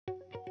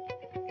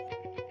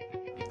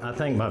I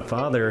think my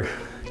father,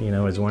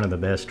 is one of the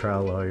best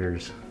trial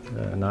lawyers,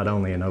 not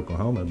only in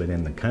Oklahoma, but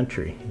in the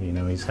country.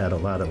 He's had a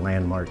lot of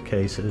landmark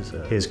cases.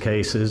 His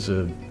cases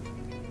have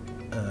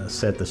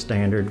set the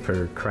standard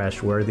for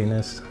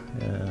crashworthiness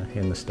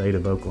in the state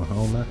of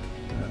Oklahoma.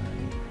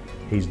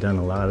 He's done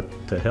a lot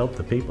to help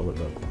the people of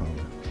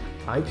Oklahoma.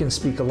 I can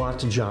speak a lot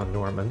to John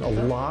Norman. A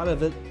lot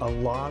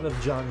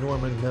of John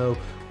Norman,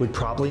 would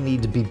probably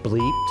need to be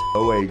bleeped.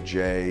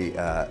 OAJ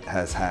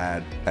has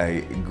had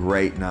a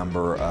great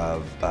number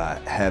of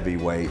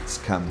heavyweights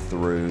come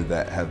through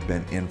that have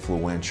been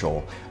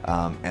influential,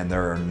 and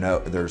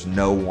there's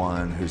no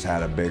one who's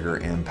had a bigger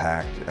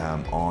impact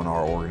on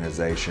our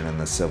organization and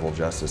the civil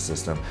justice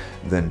system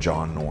than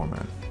John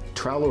Norman.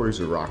 Trial lawyers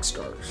are rock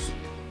stars,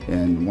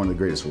 and one of the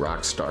greatest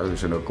rock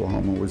stars in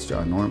Oklahoma was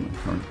John Norman.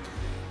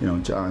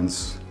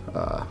 John's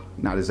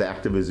not as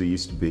active as he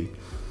used to be,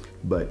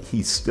 but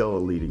he's still a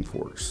leading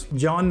force.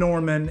 John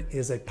Norman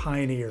is a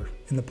pioneer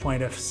in the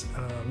plaintiff's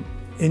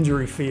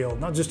injury field,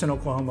 not just in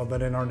Oklahoma,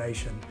 but in our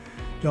nation.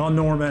 John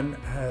Norman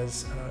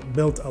has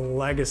built a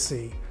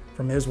legacy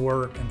from his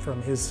work and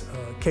from his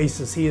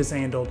cases he has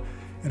handled.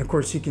 And of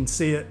course, you can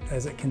see it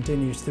as it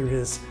continues through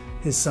his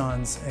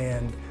sons.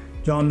 And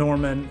John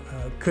Norman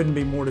couldn't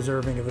be more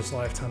deserving of his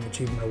Lifetime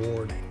Achievement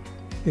Award.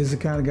 He's the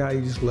kind of guy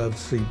you just love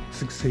to see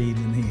succeed,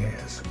 and he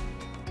has.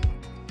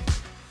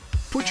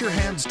 Put your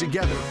hands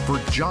together for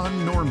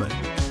John Norman,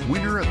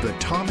 winner of the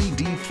Tommy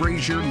D.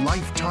 Fraiser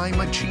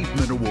Lifetime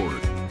Achievement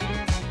Award.